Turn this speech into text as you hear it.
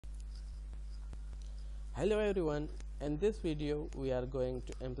Hello everyone, in this video we are going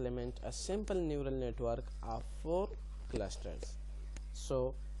to implement a simple neural network of 4 clusters.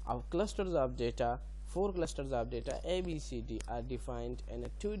 So our clusters of data, 4 clusters of data A, B, C, D are defined in a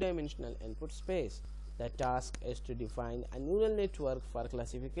two-dimensional input space. The task is to define a neural network for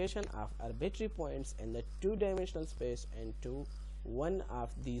classification of arbitrary points in the two-dimensional space into one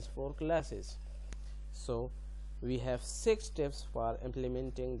of these 4 classes. So we have 6 steps for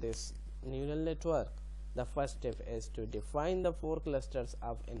implementing this neural network. The first step is to define the 4 clusters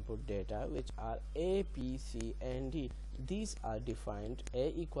of input data, which are A, P, C and D. These are defined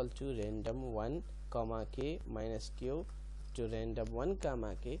A equal to random 1 comma k minus q to random 1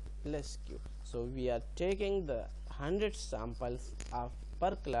 comma k plus q. So we are taking the 100 samples of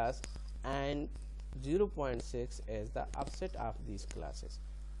per class and 0.6 is the offset of these classes.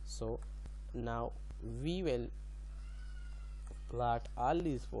 So now we will plot all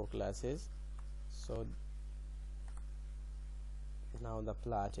these 4 classes. So now the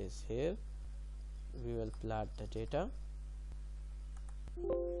plot is here. We will plot the data.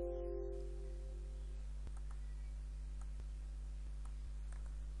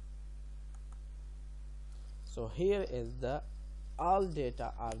 So here is the all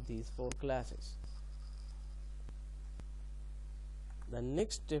data of these 4 classes. The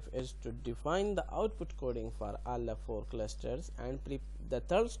next step is to define the output coding for all the 4 clusters, and the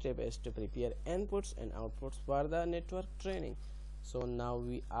third step is to prepare inputs and outputs for the network training. So now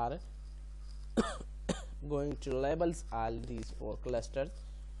we are going to label all these 4 clusters,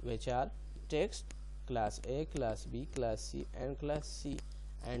 which are text, class A, class B, class C and class C.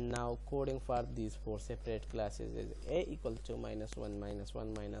 And now coding for these 4 separate classes is A equal to -1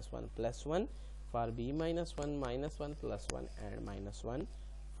 -1 -1 plus 1, for B -1 -1 plus 1 and -1,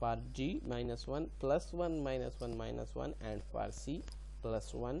 for D -1 plus 1 -1 -1, and for C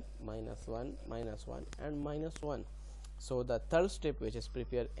plus 1 -1 -1 and -1. So the third step, which is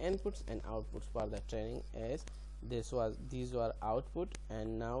prepare inputs and outputs for the training, is these were output,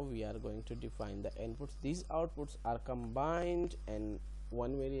 and now we are going to define the inputs. These outputs are combined in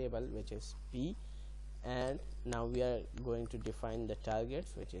one variable, which is P, and now we are going to define the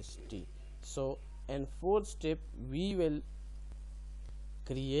targets, which is T. So in fourth step we will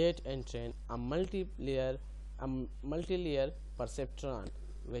create and train a multilayer perceptron,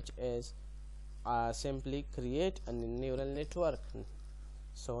 which is simply create a neural network.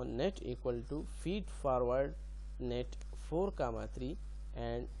 So net equal to feed forward net 4 comma 3,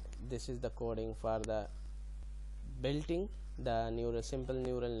 and this is the coding for the building the simple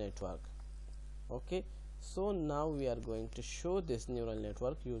neural network. Okay, so now we are going to show this neural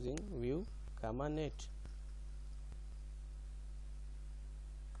network using view comma net.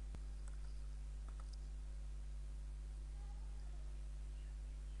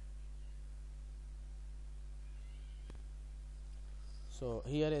 So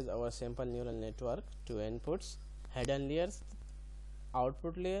here is our simple neural network, 2 inputs, hidden layers,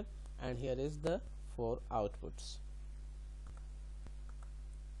 output layer, and here is the 4 outputs.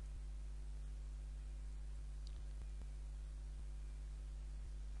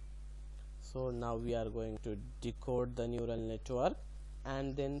 So now we are going to decode the neural network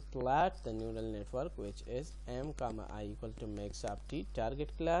and then plot the neural network, which is m comma I equal to max of t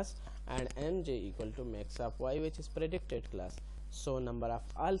target class and mj equal to max of y, which is predicted class. So number of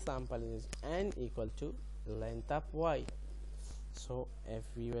all samples is n equal to length of y. So if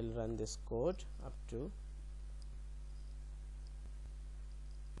we will run this code up to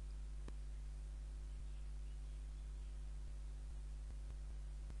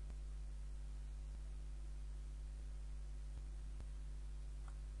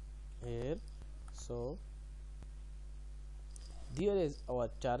here, so there is our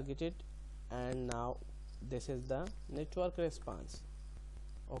targeted, and now this is the network response.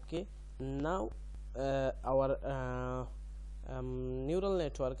 Okay, now our neural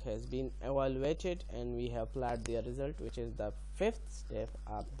network has been evaluated and we have plotted the result, which is the 5th step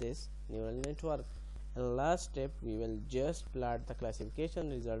of this neural network. In last step we will just plot the classification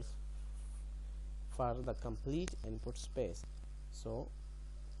results for the complete input space. So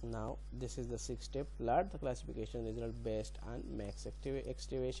now this is the 6th step, plot the classification result based on max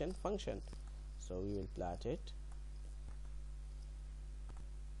activation function. So we will plot it.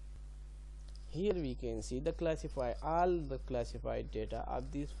 Here we can see all the classified data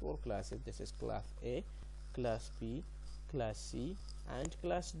of these 4 classes. This is class A, class B, class C and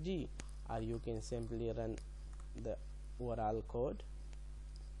class D, or you can simply run the overall code.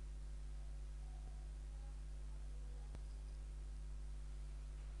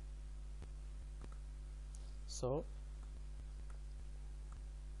 So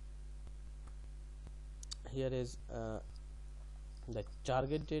here is the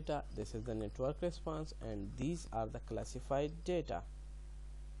target data, this is the network response, and these are the classified data.